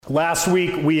Last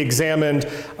week we examined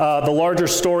the larger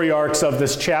story arcs of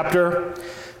this chapter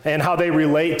and how they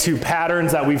relate to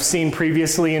patterns that we've seen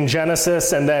previously in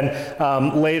Genesis and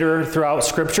then later throughout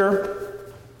Scripture.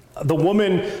 The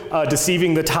woman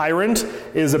deceiving the tyrant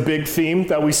is a big theme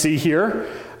that we see here.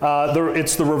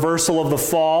 It's the reversal of the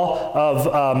fall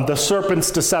of the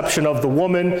serpent's deception of the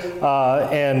woman,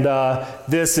 and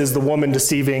this is the woman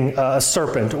deceiving a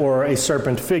serpent or a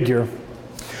serpent figure.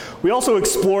 We also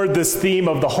explored this theme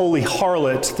of the holy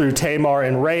harlot through Tamar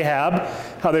and Rahab,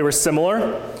 how they were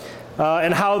similar,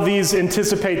 and how these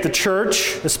anticipate the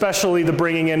church, especially the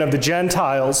bringing in of the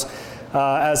Gentiles,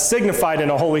 as signified in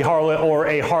a holy harlot or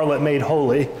a harlot made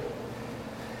holy.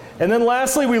 And then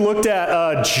lastly, we looked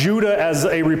at Judah as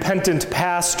a repentant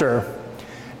pastor.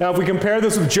 Now, if we compare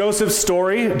this with Joseph's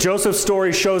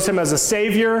story shows him as a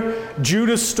savior.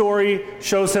 Judah's story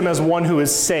shows him as one who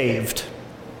is saved.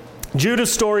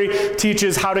 Judah's story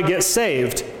teaches how to get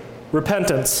saved,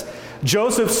 repentance.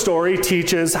 Joseph's story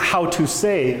teaches how to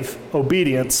save,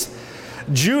 obedience.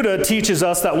 Judah teaches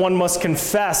us that one must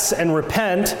confess and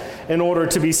repent in order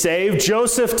to be saved.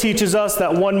 Joseph teaches us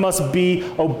that one must be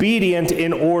obedient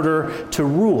in order to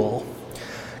rule.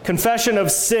 Confession of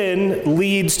sin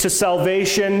leads to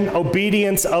salvation.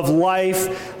 Obedience of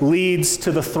life leads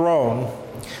to the throne.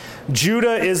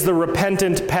 Judah is the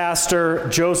repentant pastor.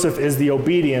 Joseph is the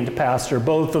obedient pastor.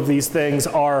 Both of these things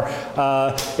are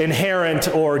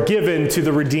inherent or given to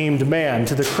the redeemed man,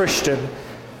 to the Christian.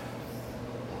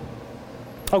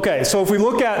 Okay, so if we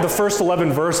look at the first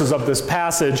 11 verses of this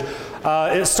passage,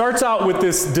 it starts out with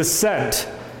this descent.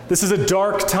 This is a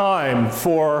dark time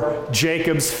for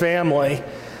Jacob's family.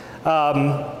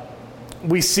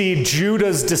 We see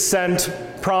Judah's descent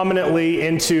prominently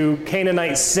into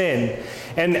Canaanite sin.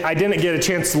 And I didn't get a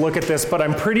chance to look at this, but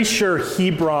I'm pretty sure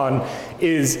Hebron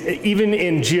is, even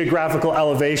in geographical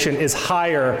elevation, is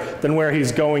higher than where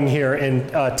he's going here in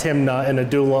Timnah and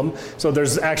Adullam. So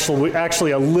there's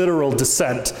actually a literal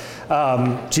descent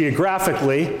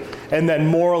geographically, and then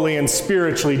morally and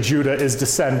spiritually Judah is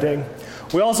descending.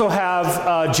 We also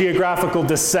have geographical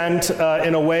descent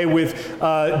in a way with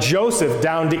Joseph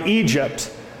down to Egypt.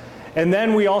 And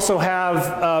then we also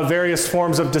have various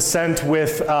forms of descent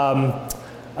with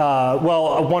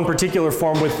one particular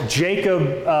form with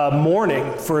Jacob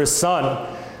mourning for his son.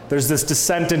 There's this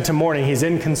descent into mourning. He's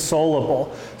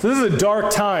inconsolable. So this is a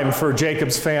dark time for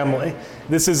Jacob's family.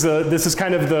 This is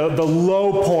kind of the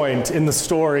low point in the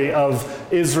story of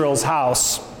Israel's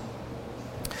house.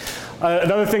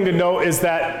 Another thing to note is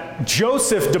that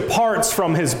Joseph departs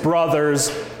from his brothers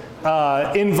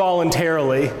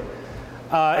involuntarily.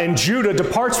 And Judah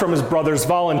departs from his brothers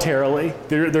voluntarily.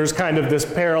 There's kind of this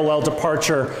parallel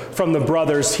departure from the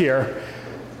brothers here.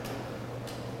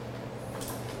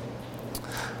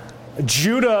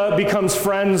 Judah becomes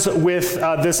friends with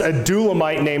this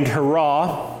Adullamite named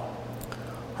Hirah.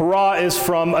 Hirah is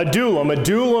from Adullam.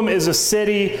 Adullam is a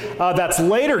city that's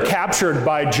later captured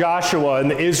by Joshua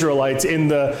and the Israelites in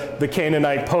the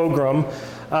Canaanite pogrom.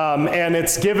 And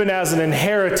it's given as an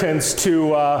inheritance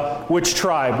to which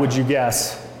tribe, would you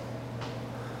guess?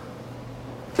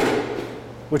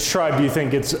 Which tribe do you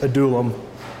think gets Adullam?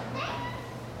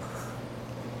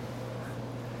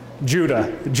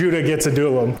 Judah. Judah gets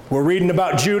Adullam. We're reading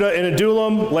about Judah and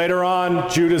Adullam. Later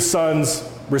on, Judah's sons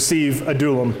receive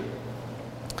Adullam.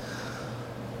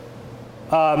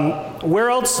 Where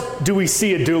else do we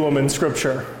see Adullam in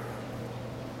Scripture?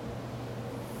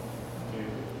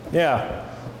 Yeah.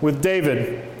 With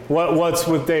David. What's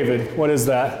with David? What is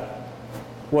that?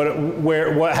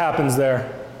 What happens there?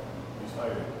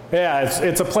 Yeah,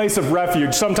 it's a place of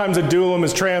refuge. Sometimes Adullam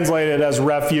is translated as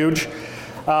refuge.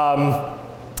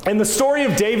 And the story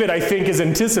of David, I think, is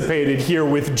anticipated here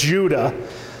with Judah.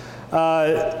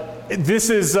 This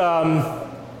is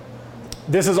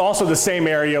also the same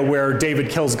area where David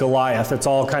kills Goliath. It's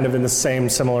all kind of in the same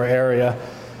similar area.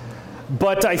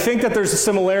 But I think that there's a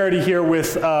similarity here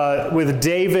with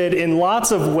David in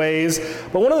lots of ways.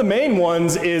 But one of the main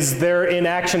ones is their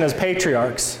inaction as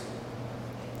patriarchs.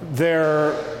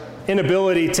 Their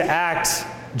inability to act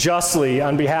justly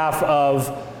on behalf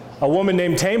of a woman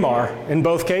named Tamar in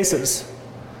both cases.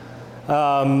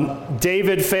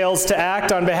 David fails to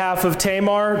act on behalf of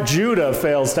Tamar. Judah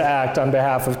fails to act on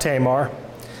behalf of Tamar.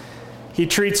 He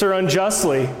treats her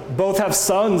unjustly. Both have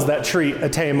sons that treat a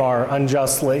Tamar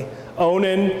unjustly.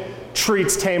 Onan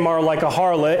treats Tamar like a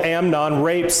harlot. Amnon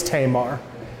rapes Tamar.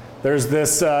 There's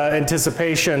this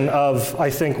anticipation of, I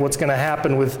think, what's going to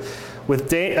happen with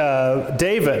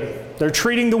David. They're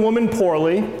treating the woman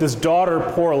poorly, this daughter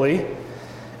poorly,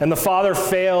 and the father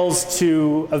fails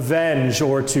to avenge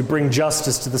or to bring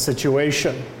justice to the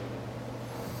situation.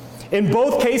 In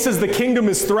both cases, the kingdom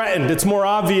is threatened. It's more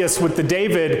obvious with the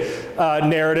David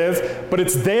narrative, but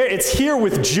it's there. It's here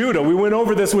with Judah. We went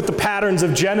over this with the patterns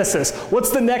of Genesis.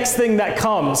 What's the next thing that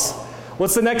comes?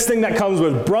 What's the next thing that comes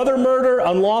with brother murder,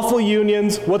 unlawful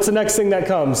unions? What's the next thing that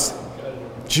comes?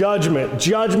 Judgment.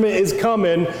 Judgment is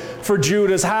coming for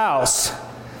Judah's house.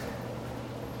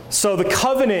 So the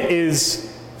covenant is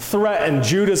threatened.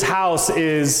 Judah's house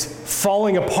is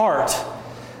falling apart.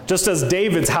 Just as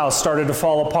David's house started to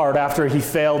fall apart after he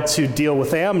failed to deal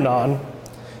with Amnon,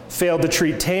 failed to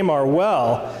treat Tamar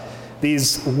well,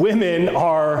 these women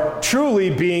are truly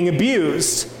being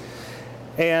abused.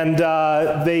 And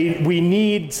we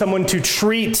need someone to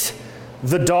treat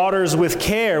the daughters with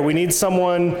care. We need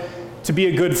someone to be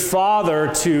a good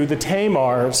father to the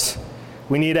Tamars.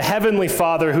 We need a heavenly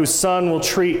father whose son will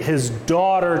treat his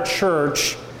daughter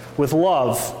church with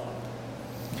love.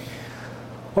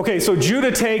 Okay, so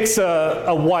Judah takes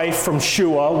a wife from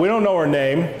Shua. We don't know her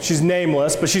name. She's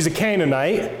nameless, but she's a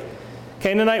Canaanite.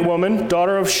 Canaanite woman,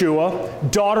 daughter of Shua,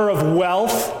 daughter of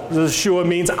wealth. Shua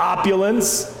means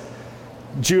opulence.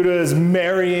 Judah is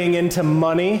marrying into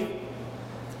money.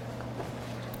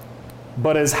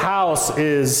 But his house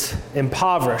is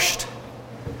impoverished.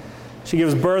 She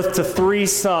gives birth to 3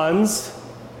 sons,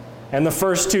 and the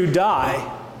first 2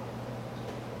 die.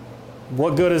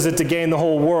 What good is it to gain the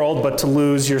whole world but to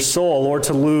lose your soul or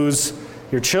to lose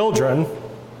your children?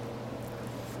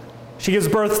 She gives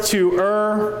birth to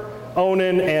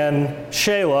Onan, and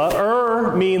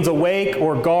Shelah. Means awake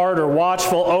or guard or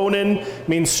watchful. Onan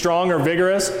means strong or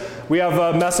vigorous. We have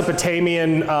a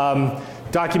Mesopotamian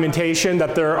documentation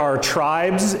that there are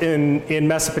tribes in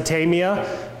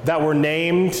Mesopotamia that were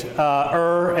named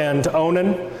and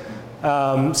Onan.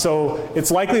 So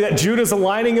it's likely that Judah's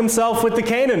aligning himself with the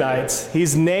Canaanites.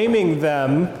 He's naming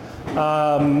them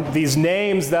these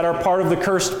names that are part of the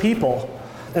cursed people.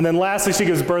 And then lastly, she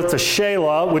gives birth to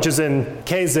Shelah, which is in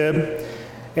Kezib.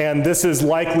 And this is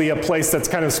likely a place that's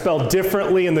kind of spelled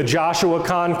differently in the Joshua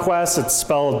conquest. It's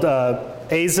spelled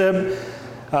Azib.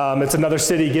 It's another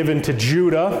city given to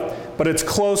Judah, but it's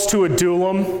close to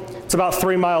Adullam. It's about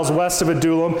 3 miles west of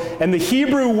Adullam. And the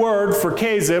Hebrew word for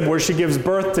Kezib, where she gives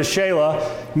birth to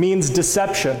Shelah, means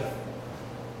deception.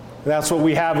 That's what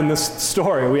we have in this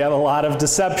story. We have a lot of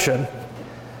deception.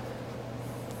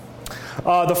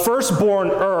 The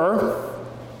firstborn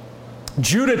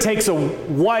Judah takes a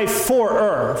wife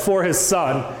for his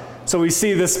son. So we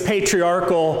see this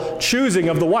patriarchal choosing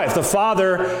of the wife. The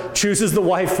father chooses the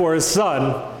wife for his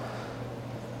son.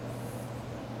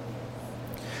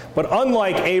 But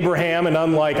unlike Abraham and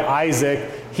unlike Isaac,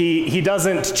 he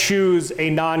doesn't choose a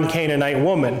non-Canaanite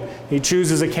woman. He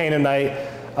chooses a Canaanite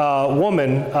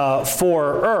woman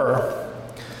for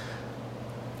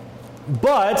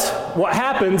But what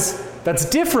happens that's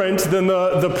different than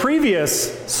the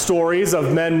previous stories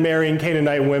of men marrying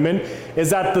Canaanite women is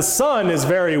that the son is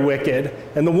very wicked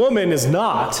and the woman is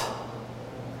not.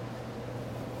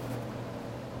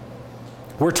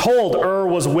 We're told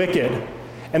was wicked.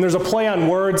 And there's a play on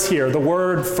words here. The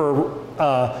word for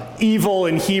evil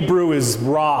in Hebrew is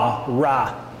ra.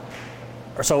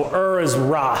 So is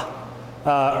ra.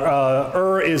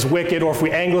 Is wicked, or if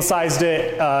we anglicized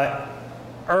it,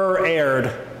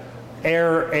 erred.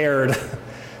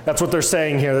 That's what they're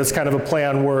saying here. That's kind of a play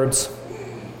on words.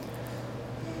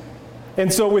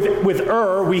 And so with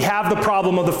we have the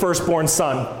problem of the firstborn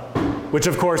son, which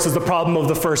of course is the problem of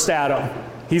the first Adam.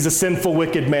 He's a sinful,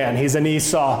 wicked man. He's an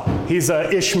Esau. He's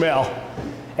an Ishmael.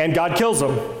 And God kills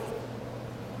him.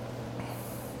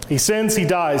 He sins, he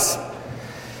dies.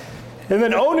 And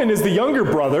then Onan is the younger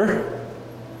brother.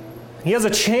 He has a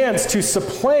chance to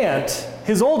supplant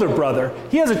his older brother.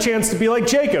 He has a chance to be like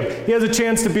Jacob. He has a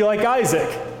chance to be like Isaac.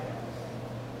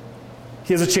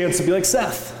 He has a chance to be like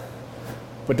Seth.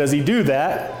 But does he do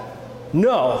that?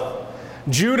 No.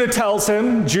 Judah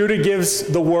gives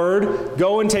the word,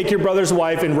 go and take your brother's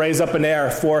wife and raise up an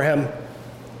heir for him.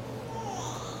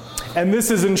 And this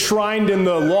is enshrined in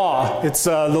the law. It's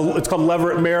called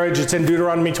levirate marriage. It's in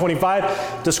Deuteronomy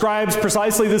 25. Describes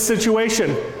precisely this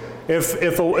situation.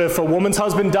 If a woman's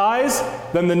husband dies,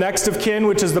 then the next of kin,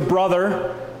 which is the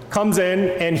brother, comes in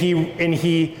and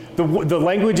the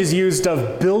language is used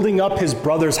of building up his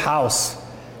brother's house.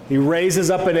 He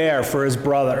raises up an heir for his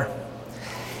brother.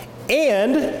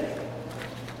 And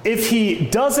if he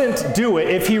doesn't do it,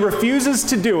 if he refuses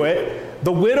to do it,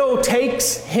 the widow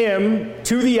takes him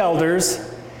to the elders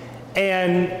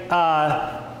and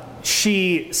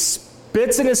she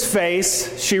spits in his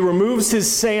face, she removes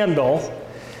his sandal,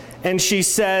 and she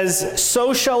says,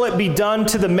 "So shall it be done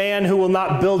to the man who will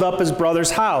not build up his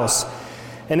brother's house.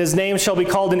 And his name shall be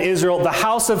called in Israel, the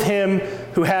house of him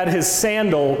who had his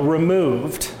sandal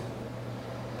removed.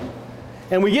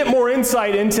 And we get more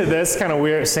insight into this, kind of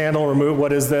weird, sandal removed,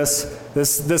 what is this?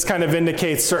 This kind of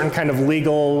indicates certain kind of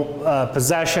legal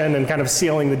possession and kind of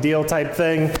sealing the deal type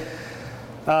thing.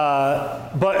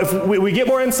 But if we get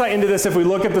more insight into this if we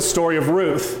look at the story of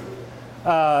Ruth.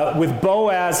 With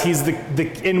Boaz, he's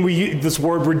this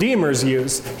word redeemer is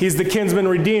used. He's the kinsman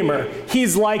redeemer.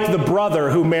 He's like the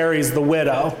brother who marries the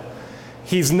widow.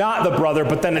 He's not the brother,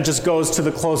 but then it just goes to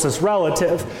the closest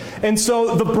relative. And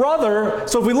so the brother,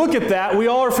 so if we look at that, we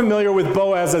all are familiar with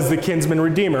Boaz as the kinsman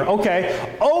redeemer.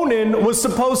 Okay, Onan was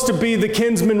supposed to be the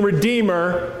kinsman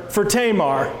redeemer for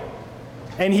Tamar,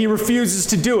 and he refuses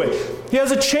to do it. He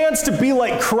has a chance to be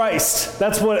like Christ.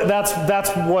 That's what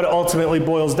it ultimately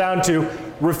boils down to.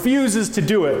 Refuses to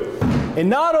do it. And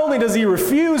not only does he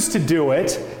refuse to do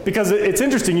it, because it's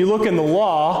interesting, you look in the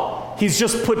law, he's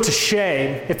just put to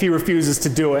shame if he refuses to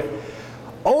do it.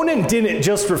 Onan didn't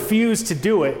just refuse to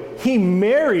do it. He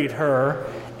married her,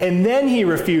 and then he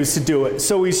refused to do it.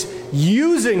 So he's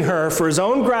using her for his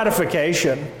own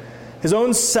gratification, his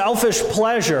own selfish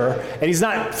pleasure, and he's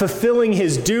not fulfilling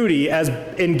his duty as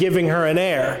in giving her an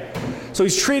heir. So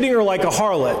he's treating her like a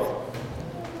harlot.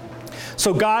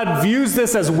 So God views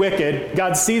this as wicked,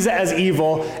 God sees it as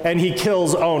evil, and he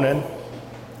kills Onan.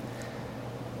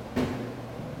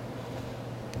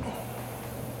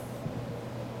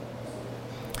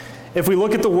 If we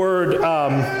look at the word,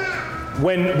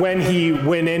 when he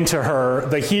went into her,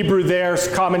 the Hebrew there,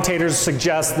 commentators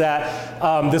suggest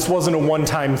that this wasn't a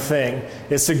one-time thing.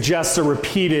 It suggests a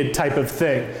repeated type of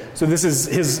thing. So this is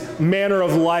his manner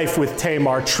of life with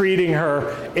Tamar, treating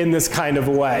her in this kind of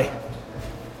way.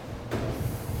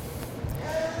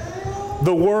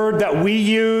 The word that we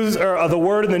use, or the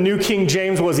word in the New King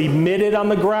James, was emitted on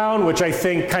the ground, which I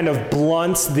think kind of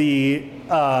blunts the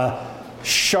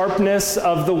sharpness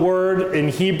of the word. In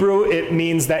Hebrew, it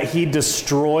means that he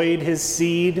destroyed his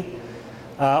seed,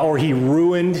 or he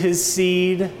ruined his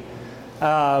seed.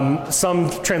 Some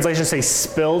translations say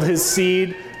spilled his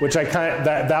seed, which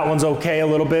that one's okay a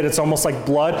little bit. It's almost like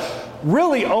blood.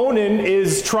 Really, Onan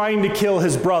is trying to kill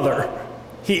his brother.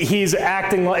 He's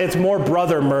acting like it's more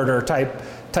brother murder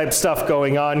type stuff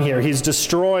going on here. He's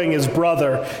destroying his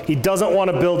brother. He doesn't want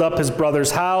to build up his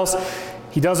brother's house.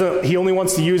 He only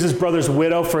wants to use his brother's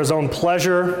widow for his own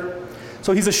pleasure.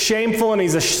 So he's a shameful and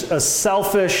he's a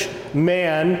selfish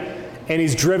man, and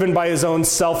he's driven by his own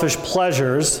selfish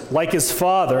pleasures, like his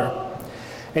father.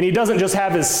 And he doesn't just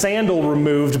have his sandal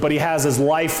removed, but he has his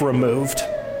life removed.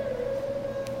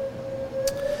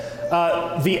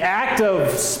 The act of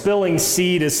spilling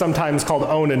seed is sometimes called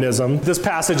onanism. This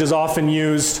passage is often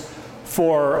used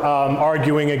for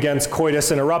arguing against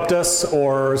coitus interruptus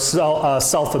or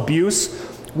self-abuse,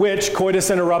 which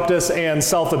coitus interruptus and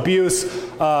self-abuse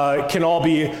can all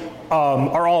be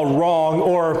are all wrong,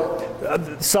 or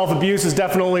self-abuse is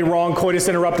definitely wrong. Coitus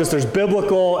interruptus, there's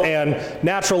biblical and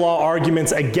natural law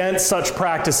arguments against such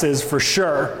practices for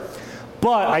sure.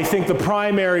 But I think the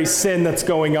primary sin that's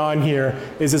going on here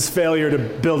is his failure to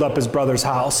build up his brother's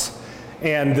house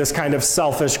and this kind of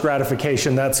selfish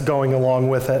gratification that's going along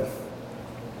with it.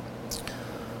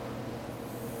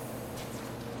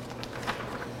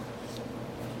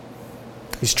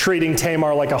 He's treating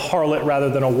Tamar like a harlot rather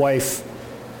than a wife.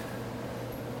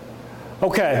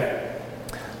 Okay,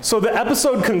 so the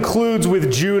episode concludes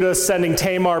with Judah sending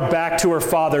Tamar back to her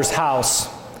father's house.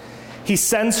 He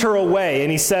sends her away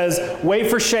and he says,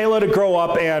 wait for Shelah to grow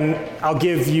up and I'll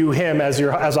give you him as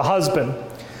a husband.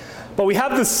 But we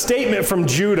have this statement from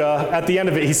Judah at the end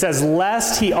of it. He says,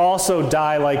 lest he also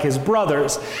die like his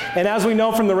brothers. And as we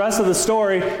know from the rest of the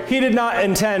story, he did not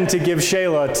intend to give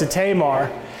Shelah to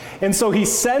Tamar. And so he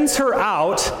sends her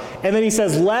out, and then he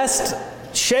says, lest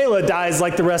Shelah dies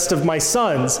like the rest of my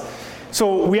sons.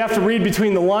 So we have to read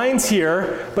between the lines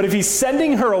here, but if he's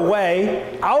sending her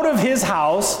away out of his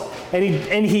house,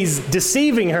 and he's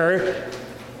deceiving her,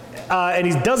 and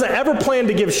he doesn't ever plan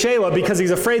to give Shelah because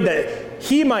he's afraid that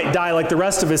he might die like the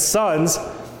rest of his sons,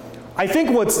 I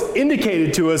think what's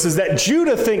indicated to us is that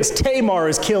Judah thinks Tamar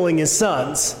is killing his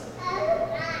sons.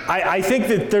 I think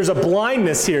that there's a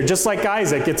blindness here, just like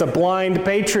Isaac. It's a blind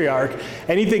patriarch,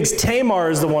 and he thinks Tamar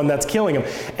is the one that's killing him.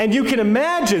 And you can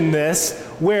imagine this,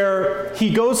 where he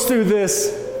goes through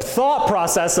this thought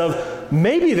process of,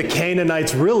 maybe the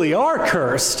Canaanites really are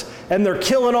cursed, and they're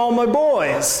killing all my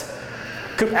boys.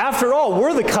 After all,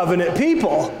 we're the covenant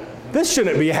people. This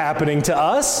shouldn't be happening to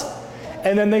us.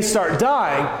 And then they start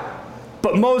dying.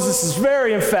 But Moses is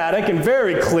very emphatic and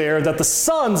very clear that the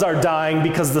sons are dying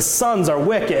because the sons are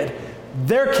wicked.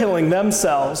 They're killing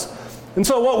themselves. And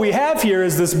so what we have here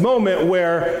is this moment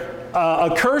where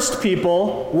accursed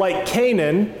people like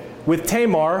Canaan with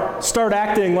Tamar start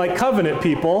acting like covenant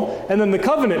people, and then the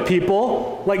covenant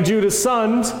people, like Judah's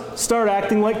sons, start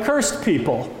acting like cursed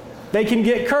people. They can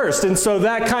get cursed. And so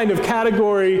that kind of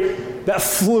category, that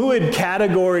fluid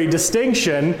category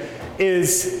distinction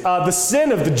is the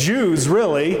sin of the Jews,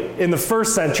 really, in the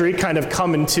first century, kind of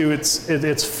come into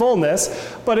its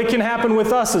fullness, but it can happen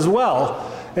with us as well.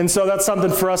 And so that's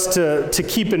something for us to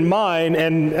keep in mind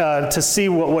and to see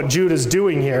what Judah's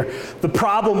doing here. The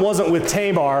problem wasn't with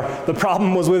Tamar. The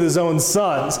problem was with his own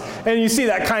sons. And you see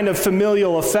that kind of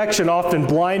familial affection often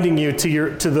blinding you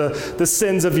to the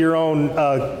sins of your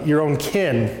own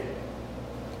kin.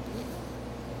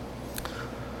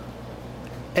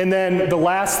 And then the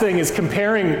last thing is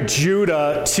comparing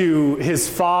Judah to his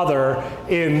father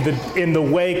in the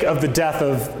wake of the death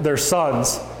of their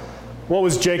sons. What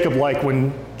was Jacob like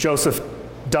when Joseph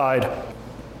died?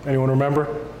 Anyone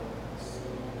remember?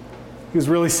 He was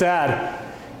really sad.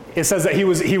 It says that he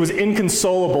was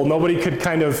inconsolable. Nobody could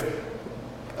kind of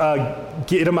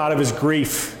get him out of his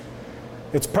grief.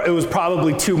 It was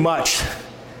probably too much.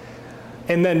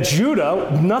 And then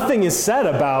Judah, nothing is said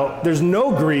about, there's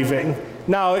no grieving.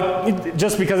 Now,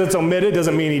 just because it's omitted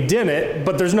doesn't mean he didn't,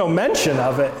 but there's no mention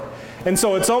of it. And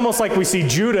so it's almost like we see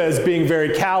Judah as being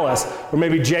very callous, or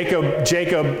maybe Jacob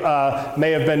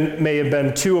may have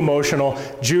been too emotional.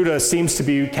 Judah seems to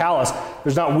be callous.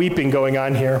 There's not weeping going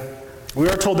on here. We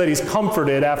are told that he's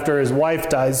comforted after his wife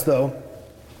dies, though.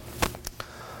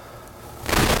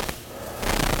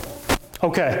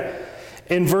 Okay,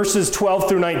 in verses 12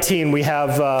 through 19, we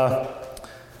have the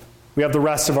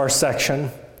rest of our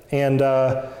section, and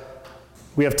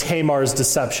we have Tamar's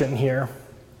deception here.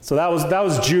 So that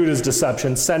was Judah's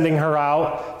deception, sending her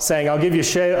out, saying, I'll give you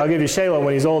Shelah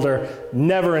when he's older,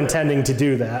 never intending to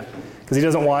do that, because he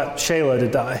doesn't want Shelah to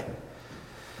die.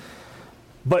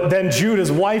 But then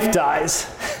Judah's wife dies.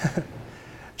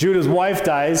 Judah's wife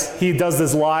dies. He does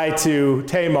this lie to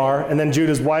Tamar, and then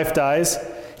Judah's wife dies.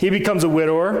 He becomes a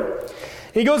widower.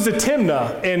 He goes to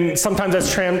Timnah, and sometimes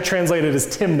that's translated as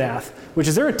Timnath, which,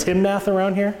 is there a Timnath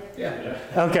around here? Yeah.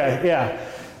 Okay, yeah.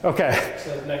 Okay. It's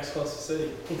the next closest city.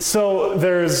 So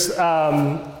there's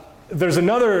another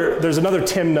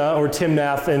Timnah or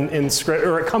Timnath in script,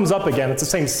 or it comes up again. It's the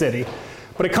same city,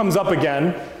 but it comes up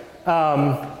again.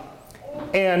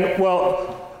 And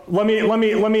well, let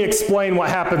me explain what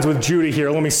happens with Judah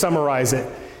here. Let me summarize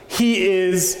it. He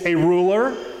is a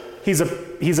ruler. He's a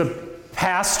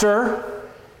pastor.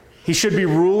 He should be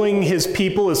ruling his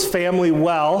people, his family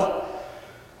well.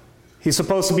 He's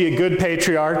supposed to be a good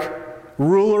patriarch,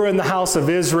 ruler in the house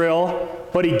of Israel,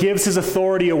 but he gives his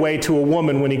authority away to a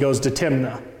woman when he goes to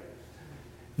Timnah.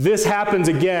 This happens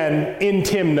again in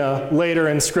Timnah later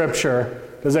in Scripture.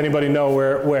 Does anybody know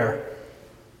where?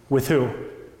 With who?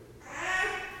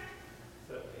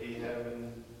 Ahab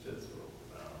and Jezebel.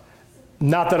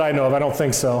 Not that I know of. I don't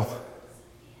think so.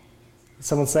 Did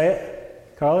someone say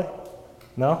it? Carly?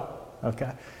 No?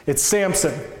 Okay. It's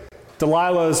Samson.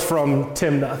 Delilah is from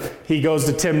Timnah. He goes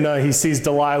to Timnah. He sees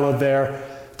Delilah there.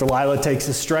 Delilah takes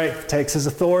his strength, takes his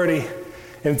authority.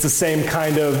 And it's the same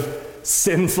kind of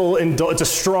sinful, it's a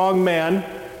strong man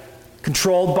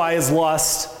controlled by his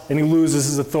lust, and he loses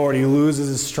his authority. He loses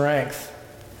his strength.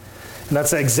 And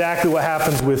that's exactly what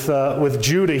happens with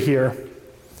Judah here.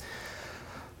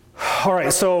 All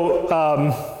right,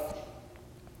 so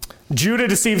Judah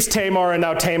deceives Tamar, and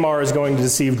now Tamar is going to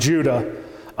deceive Judah.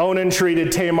 Onan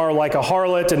treated Tamar like a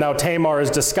harlot, and now Tamar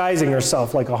is disguising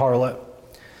herself like a harlot.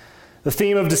 The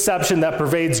theme of deception that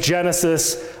pervades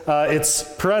Genesis, it's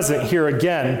present here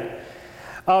again.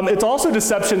 It's also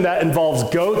deception that involves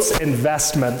goats and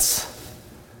vestments.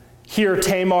 Here,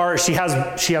 Tamar, she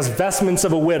has vestments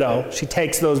of a widow. She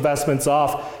takes those vestments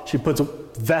off. She puts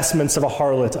vestments of a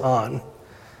harlot on.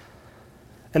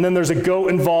 And then there's a goat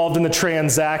involved in the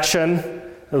transaction.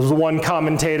 As one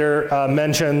commentator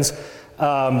mentions,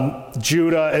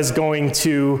 Judah is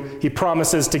he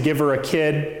promises to give her a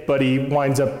kid, but he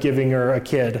winds up giving her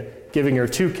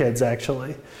two kids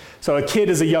actually. So a kid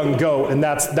is a young goat, and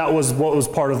that was what was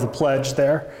part of the pledge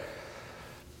there.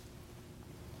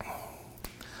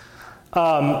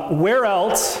 Where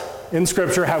else in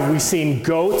Scripture have we seen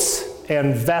goats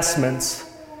and vestments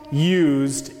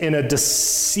used in a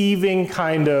deceiving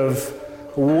kind of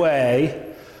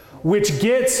way, which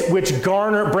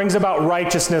brings about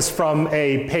righteousness from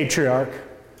a patriarch?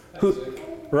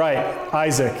 Right,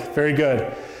 Isaac. Very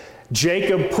good.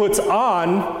 Jacob puts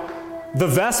on the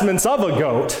vestments of a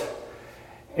goat.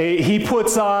 He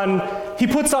puts on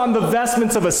the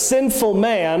vestments of a sinful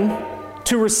man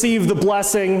to receive the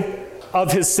blessing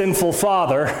of his sinful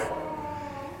father.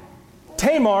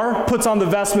 Tamar puts on the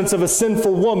vestments of a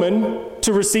sinful woman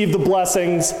to receive the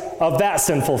blessings of that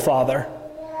sinful father.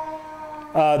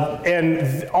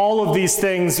 And all of these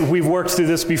things, we've worked through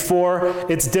this before.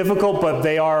 It's difficult, but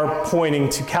they are pointing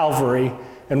to Calvary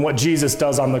and what Jesus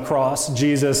does on the cross.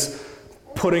 Jesus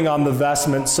putting on the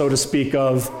vestment, so to speak,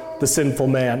 of the sinful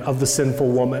man, of the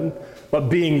sinful woman, but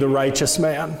being the righteous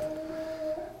man,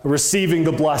 receiving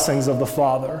the blessings of the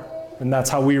Father. And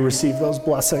that's how we receive those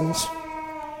blessings.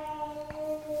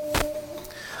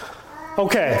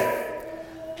 Okay.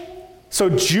 So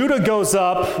Judah goes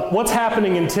up. What's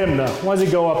happening in Timnah? Why does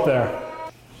he go up there?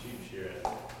 Sheep shearing.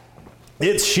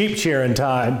 It's sheep shearing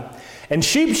time. And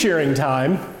sheep shearing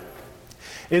time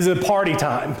is a party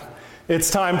time. It's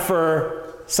time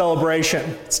for celebration.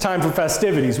 It's time for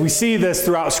festivities. We see this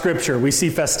throughout Scripture. We see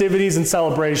festivities and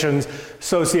celebrations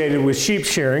associated with sheep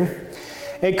shearing.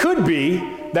 It could be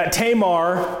that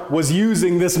Tamar was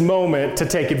using this moment to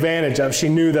take advantage of. She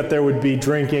knew that there would be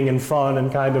drinking and fun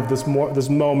and kind of this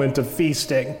moment of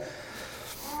feasting.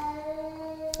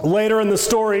 Later in the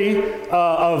story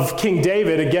of King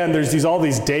David, again, there's all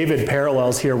these David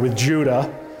parallels here with Judah,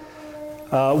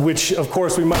 which of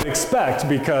course we might expect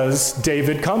because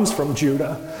David comes from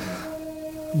Judah.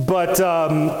 But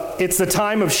it's the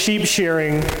time of sheep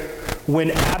shearing when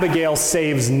Abigail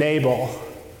saves Nabal.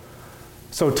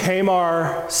 So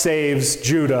Tamar saves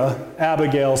Judah,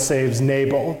 Abigail saves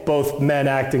Nabal, both men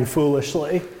acting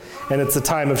foolishly, and it's a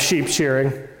time of sheep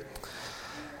shearing.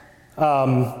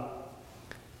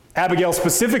 Abigail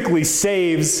specifically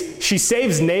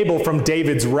saves Nabal from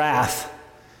David's wrath,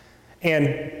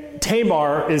 and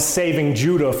Tamar is saving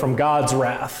Judah from God's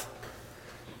wrath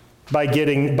by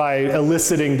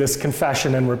eliciting this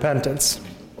confession and repentance.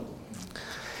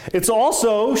 It's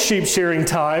also sheep shearing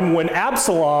time when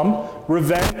Absalom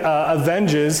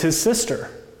avenges his sister.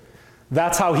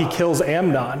 That's how he kills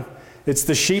Amnon. It's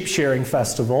the sheep shearing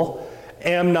festival.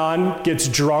 Amnon gets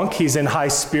drunk, he's in high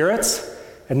spirits,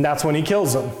 and that's when he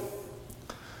kills him.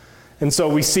 And so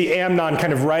we see Amnon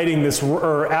kind of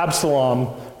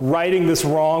Absalom righting this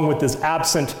wrong with this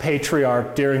absent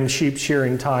patriarch during sheep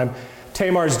shearing time.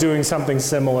 Tamar's doing something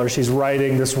similar. She's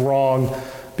righting this wrong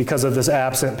because of this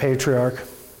absent patriarch.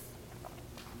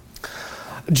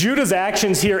 Judah's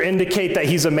actions here indicate that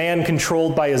he's a man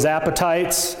controlled by his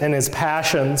appetites and his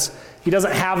passions. He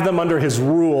doesn't have them under his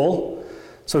rule,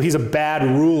 so he's a bad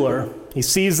ruler. He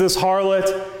sees this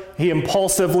harlot, he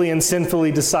impulsively and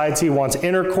sinfully decides he wants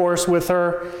intercourse with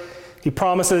her. He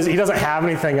doesn't have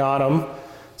anything on him,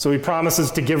 so he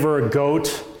promises to give her a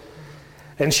goat.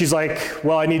 And she's like,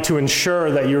 well, I need to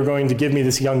ensure that you're going to give me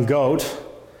this young goat.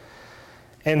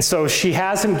 And so she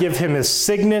has him give him his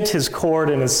signet, his cord,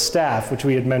 and his staff, which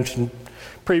we had mentioned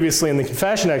previously in the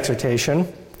confession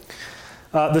exhortation.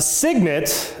 The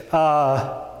signet,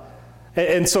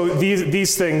 and so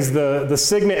these things, the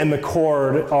signet and the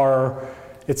cord are,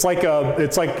 it's like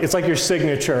your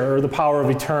signature or the power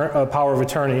of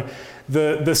attorney.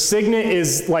 The signet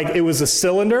is like, it was a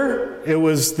cylinder. It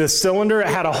was the cylinder. It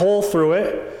had a hole through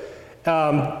it.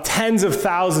 Tens of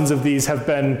thousands of these have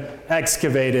been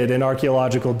excavated in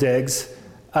archaeological digs.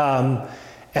 It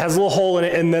has a little hole in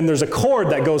it, and then there's a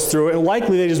cord that goes through it, and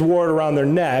likely they just wore it around their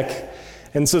neck.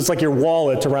 And so it's like your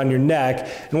wallet around your neck.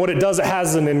 And what it does, it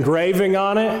has an engraving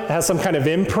on it. It has some kind of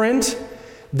imprint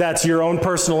that's your own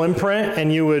personal imprint,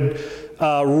 and you would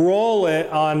roll it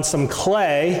on some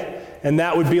clay, and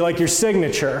that would be like your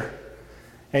signature.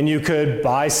 And you could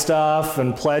buy stuff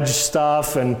and pledge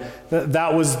stuff, and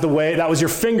that was your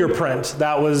fingerprint.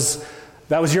 That was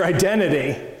your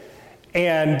identity.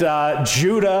 And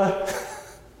Judah,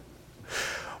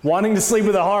 wanting to sleep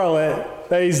with a harlot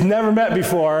that he's never met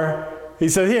before, he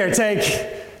said, here,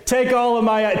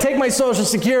 take my social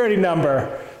security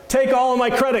number, take all of my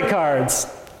credit cards,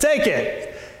 take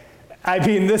it. I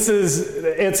mean,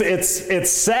 it's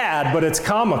sad, but it's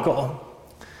comical.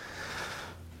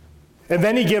 And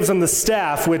then he gives him the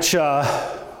staff, which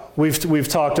we've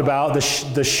talked about,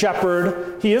 the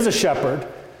shepherd. He is a shepherd.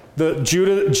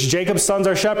 Jacob's sons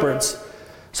are shepherds.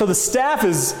 So the staff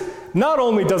is, not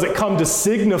only does it come to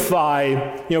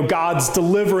signify, God's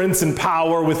deliverance and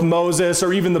power with Moses,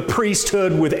 or even the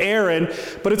priesthood with Aaron,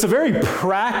 but it's a very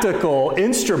practical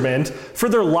instrument for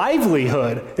their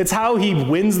livelihood. It's how he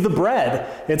wins the bread.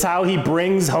 It's how he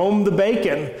brings home the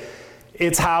bacon.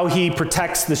 It's how he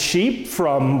protects the sheep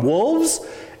from wolves.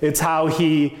 It's how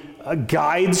he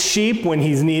guides sheep when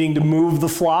he's needing to move the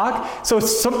flock. So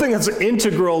it's something that's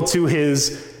integral to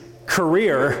his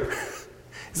career.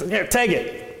 He's like, here, take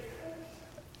it.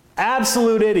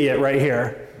 Absolute idiot right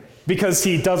here, because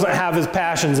he doesn't have his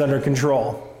passions under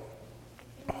control.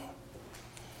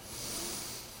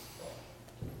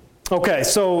 Okay,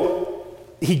 so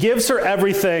he gives her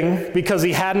everything because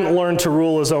he hadn't learned to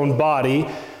rule his own body.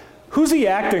 Who's he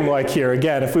acting like here?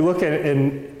 Again, if we look at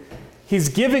it, he's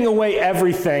giving away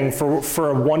everything for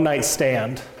a one-night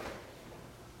stand.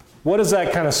 What does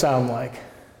that kind of sound like?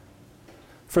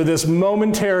 For this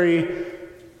momentary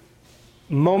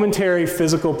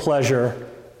physical pleasure,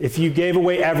 if you gave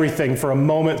away everything for a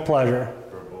moment's pleasure.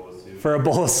 For a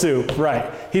bowl of soup,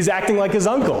 right. He's acting like his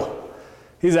uncle.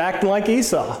 He's acting like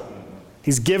Esau.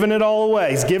 He's giving it all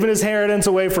away. He's giving his inheritance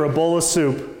away for a bowl of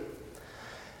soup.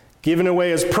 Giving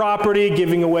away his property,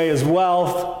 giving away his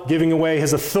wealth, giving away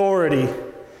his authority.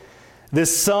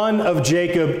 This son of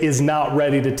Jacob is not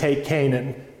ready to take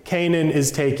Canaan. Canaan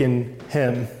is taking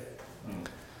him.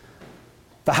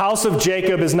 The house of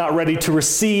Jacob is not ready to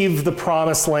receive the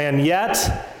promised land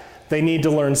yet. They need to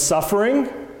learn suffering.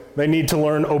 They need to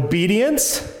learn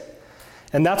obedience.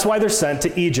 And that's why they're sent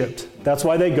to Egypt. That's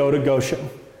why they go to Goshen,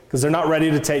 because they're not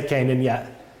ready to take Canaan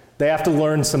yet. They have to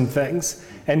learn some things.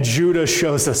 And Judah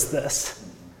shows us this.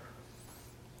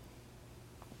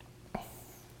 And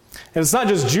it's not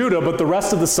just Judah, but the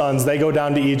rest of the sons, they go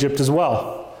down to Egypt as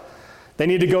well. They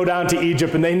need to go down to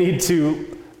Egypt, and they need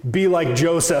to be like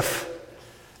Joseph.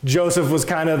 Joseph was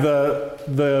kind of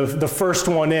the first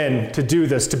one in to do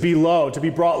this, to be low, to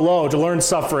be brought low, to learn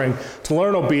suffering, to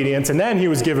learn obedience, and then he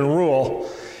was given rule.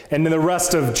 And then the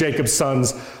rest of Jacob's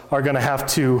sons are going to have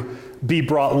to be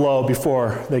brought low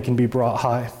before they can be brought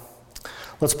high.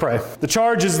 Let's pray. The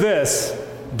charge is this: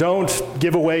 don't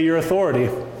give away your authority.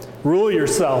 Rule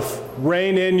yourself.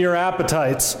 Rein in your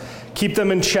appetites. Keep them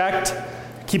in check.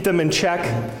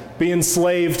 Be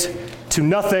enslaved to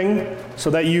nothing, so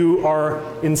that you are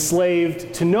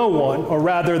enslaved to no one, or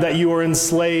rather that you are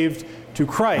enslaved to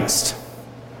Christ,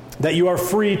 that you are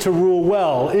free to rule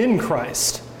well in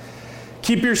Christ.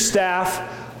 Keep your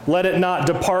staff, let it not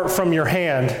depart from your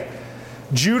hand.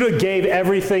 Judah gave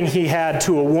everything he had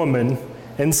to a woman.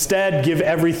 Instead, give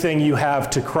everything you have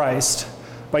to Christ.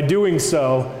 By doing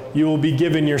so, you will be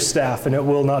given your staff, and it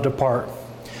will not depart.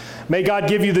 May God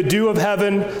give you the dew of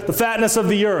heaven, the fatness of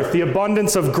the earth, the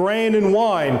abundance of grain and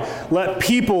wine. Let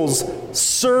peoples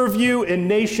serve you and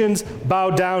nations bow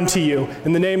down to you.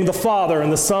 In the name of the Father,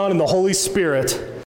 and the Son, and the Holy Spirit.